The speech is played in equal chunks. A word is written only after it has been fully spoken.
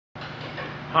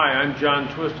Hi, I'm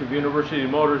John Twist of University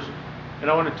Motors,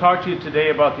 and I want to talk to you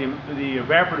today about the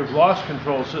evaporative loss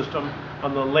control system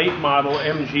on the late model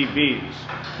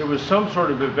MGBs. There was some sort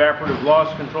of evaporative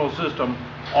loss control system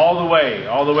all the way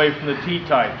from the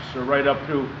T-types, so right up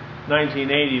through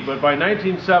 1980, but by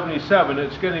 1977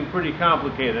 it's getting pretty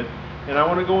complicated, and I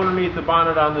want to go underneath the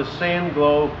bonnet on this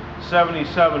Sandglow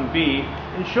 77B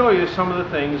and show you some of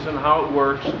the things and how it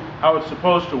works, how it's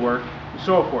supposed to work, and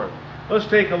so forth. Let's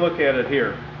take a look at it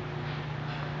here.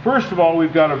 First of all,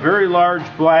 we've got a very large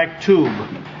black tube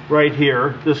right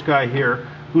here, this guy here,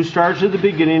 who starts at the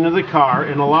beginning of the car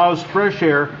and allows fresh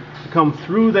air to come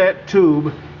through that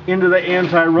tube into the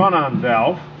anti-run-on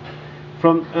valve.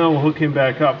 We'll hook him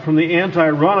back up. From the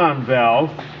anti-run-on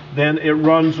valve, then it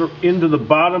runs into the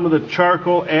bottom of the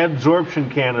charcoal adsorption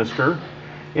canister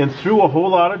and through a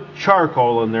whole lot of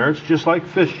charcoal in there. It's just like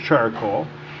fish charcoal.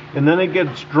 And then it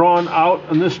gets drawn out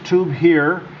on this tube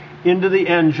here into the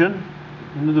engine,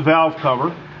 into the valve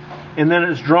cover, and then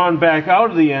it's drawn back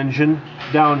out of the engine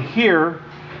down here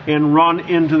and run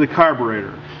into the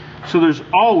carburetor. So there's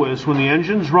always, when the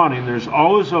engine's running, there's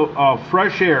always a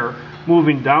fresh air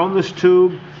moving down this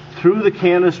tube, through the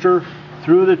canister,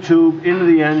 through the tube, into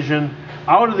the engine,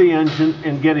 out of the engine,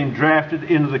 and getting drafted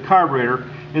into the carburetor.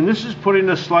 And this is putting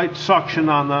a slight suction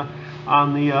on the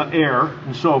air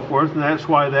and so forth, and that's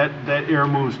why that air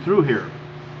moves through here.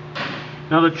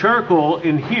 Now the charcoal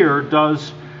in here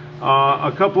does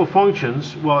a couple of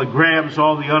functions. Well, it grabs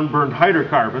all the unburned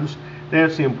hydrocarbons.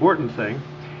 That's the important thing.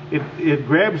 It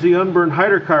grabs the unburned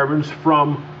hydrocarbons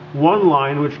from one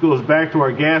line, which goes back to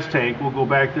our gas tank. We'll go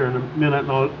back there in a minute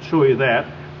and I'll show you that.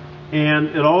 And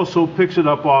it also picks it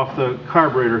up off the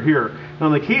carburetor here. Now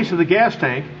in the case of the gas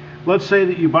tank, let's say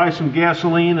that you buy some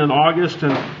gasoline in August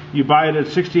and you buy it at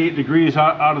 68 degrees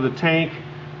out of the tank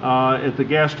at the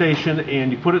gas station,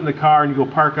 and you put it in the car and you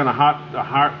go park on a hot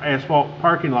asphalt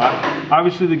parking lot.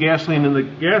 Obviously the gasoline in the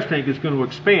gas tank is going to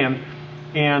expand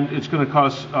and it's going to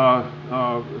cause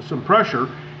some pressure,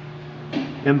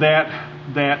 and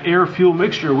that air-fuel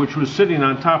mixture which was sitting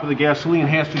on top of the gasoline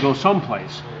has to go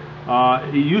someplace.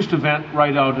 It used to vent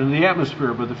right out in the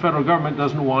atmosphere, but the federal government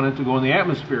doesn't want it to go in the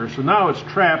atmosphere, so now it's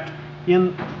trapped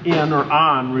in or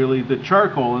on really the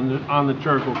charcoal in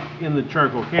the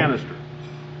charcoal canister.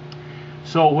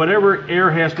 So whatever air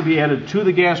has to be added to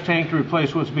the gas tank to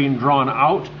replace what's being drawn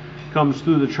out comes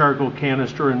through the charcoal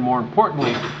canister, and more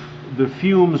importantly, the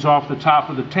fumes off the top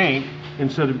of the tank,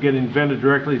 instead of getting vented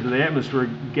directly to the atmosphere,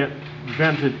 get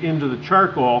vented into the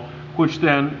charcoal, which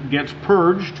then gets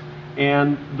purged,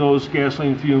 and those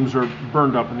gasoline fumes are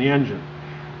burned up in the engine.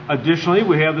 Additionally,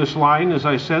 we have this line, as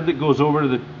I said, that goes over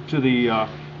to the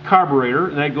carburetor,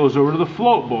 and that goes over to the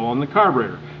float bowl on the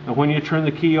carburetor. Now when you turn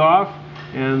the key off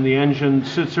and the engine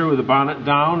sits there with the bonnet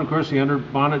down, of course the under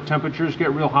bonnet temperatures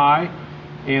get real high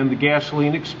and the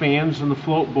gasoline expands in the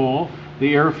float bowl.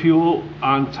 The air fuel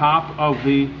on top of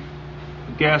the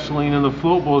gasoline in the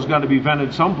float bowl has got to be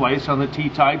vented someplace. On the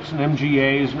T-types and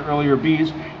MGAs and earlier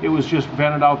Bs, it was just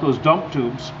vented out those dump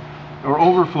tubes, or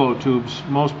overflow tubes,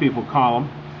 most people call them,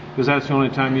 because that's the only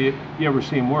time you ever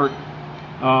see them work.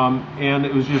 And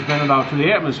it was just vented out to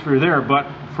the atmosphere there. But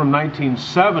from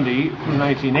 1970 through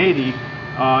 1980,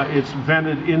 it's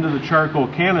vented into the charcoal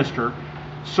canister,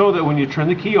 so that when you turn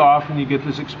the key off and you get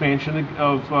this expansion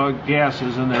of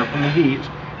gases in there from the heat,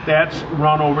 that's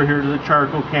run over here to the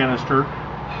charcoal canister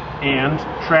and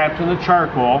trapped in the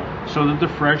charcoal, so that the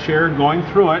fresh air going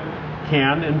through it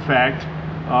can, in fact,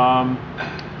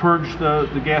 purge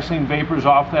the gasoline vapors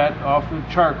off the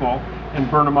charcoal and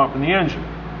burn them up in the engine.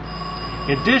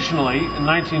 Additionally, in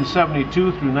 1972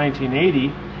 through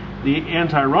 1980, the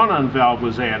anti-run-on valve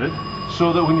was added,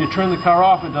 so that when you turn the car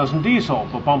off, it doesn't diesel,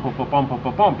 ba-bump, ba-bump,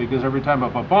 ba-bump, because every time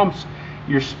it bumps,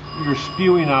 you're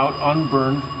spewing out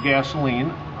unburned gasoline,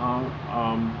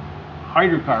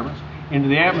 hydrocarbons, into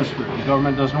the atmosphere. The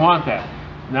government doesn't want that.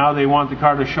 Now they want the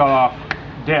car to shut off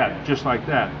dead, just like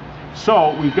that.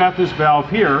 So we've got this valve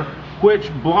here, which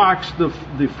blocks the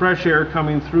fresh air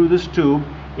coming through this tube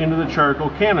into the charcoal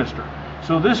canister.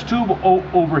 So this tube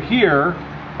over here,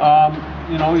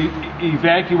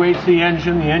 evacuates the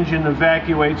engine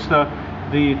evacuates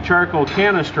the charcoal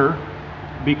canister,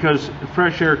 because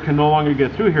fresh air can no longer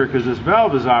get through here because this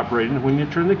valve is operating when you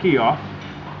turn the key off,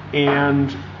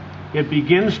 and it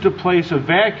begins to place a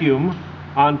vacuum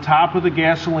on top of the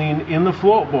gasoline in the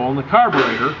float bowl in the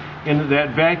carburetor, and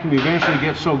that vacuum eventually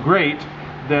gets so great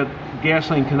that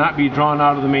gasoline cannot be drawn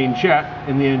out of the main jet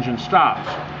and the engine stops.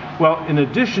 Well, in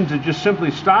addition to just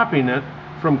simply stopping it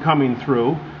from coming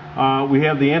through, we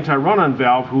have the anti-run-on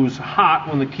valve, who's hot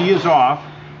when the key is off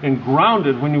and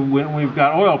grounded when we've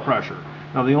got oil pressure.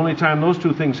 Now the only time those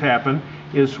two things happen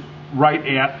is right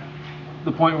at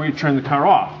the point where you turn the car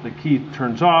off. The key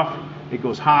turns off, it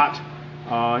goes hot,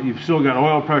 you've still got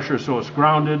oil pressure, so it's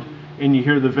grounded, and you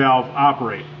hear the valve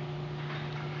operate.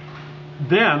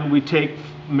 Then we take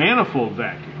manifold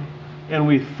vacuum and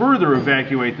we further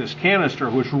evacuate this canister,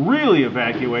 which really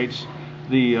evacuates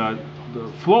the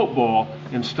float bowl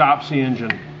and stops the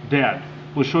engine dead.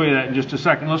 We'll show you that in just a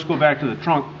second. Let's go back to the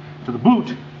trunk, to the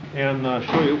boot, and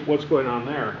show you what's going on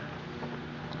there.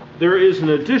 There is an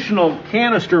additional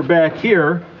canister back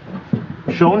here,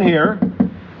 shown here,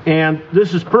 and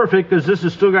this is perfect because this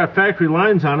has still got factory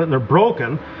lines on it and they're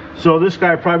broken. So this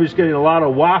guy probably is getting a lot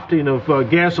of wafting of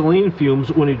gasoline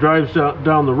fumes when he drives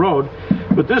down the road.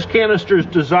 But this canister is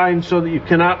designed so that you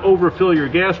cannot overfill your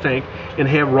gas tank and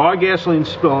have raw gasoline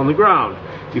spill on the ground.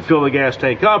 You fill the gas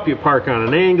tank up, you park on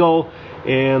an angle,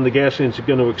 and the gasoline is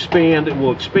going to expand. It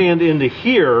will expand into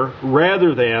here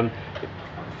rather than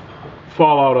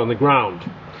fall out on the ground.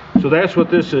 So that's what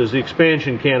this is, the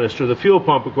expansion canister. The fuel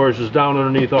pump, of course, is down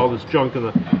underneath all this junk in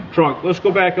the trunk. Let's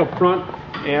go back up front,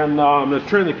 and I'm going to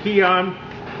turn the key on.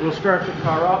 We'll start the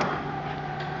car up.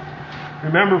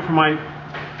 Remember from my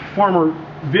former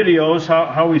videos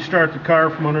how we start the car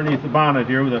from underneath the bonnet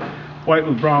here with a white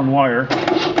with brown wire.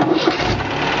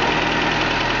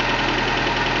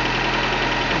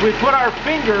 If we put our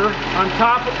finger on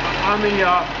top on the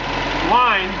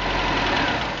line,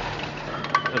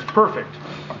 that's perfect.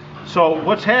 So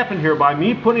what's happened here, by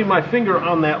me putting my finger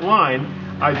on that line,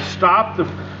 I've stopped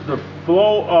the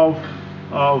flow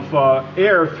of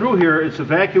air through here. It's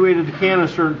evacuated the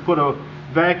canister and put a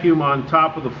vacuum on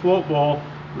top of the float bowl,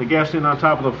 the gasoline on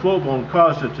top of the float bowl, and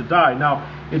caused it to die. Now,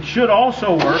 it should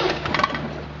also work.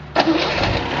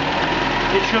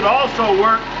 It should also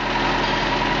work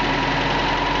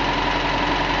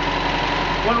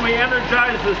when we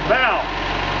energize this valve,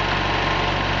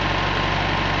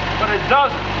 but it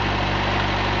doesn't.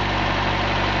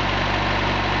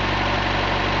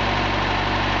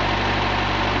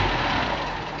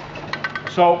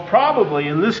 So probably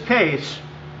in this case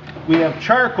we have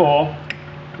charcoal.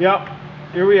 Yep,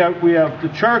 here we have the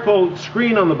charcoal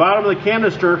screen on the bottom of the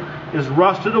canister is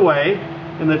rusted away,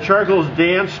 and the charcoal is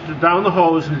danced down the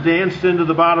hose and danced into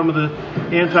the bottom of the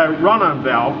anti-run-on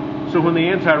valve. So when the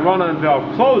anti-run-on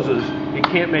valve closes, it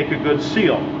can't make a good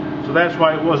seal. So that's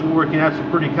why it wasn't working. That's a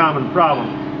pretty common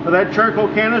problem. Now that charcoal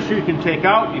canister you can take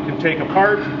out, you can take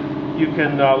apart, you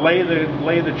can lay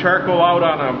the charcoal out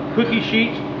on a cookie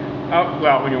sheet,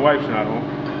 well, when your wife's not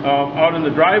home, out in the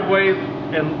driveway,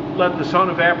 and let the sun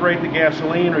evaporate the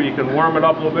gasoline, or you can warm it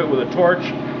up a little bit with a torch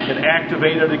and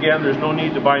activate it again. There's no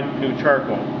need to buy new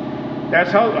charcoal.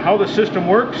 That's how the system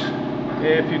works.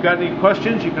 If you've got any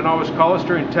questions, you can always call us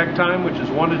during tech time, which is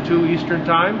 1 to 2 Eastern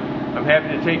time. I'm happy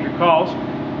to take your calls,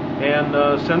 and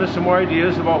send us some more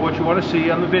ideas about what you want to see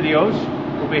on the videos.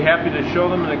 We'll be happy to show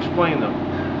them and explain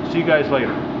them. See you guys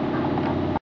later.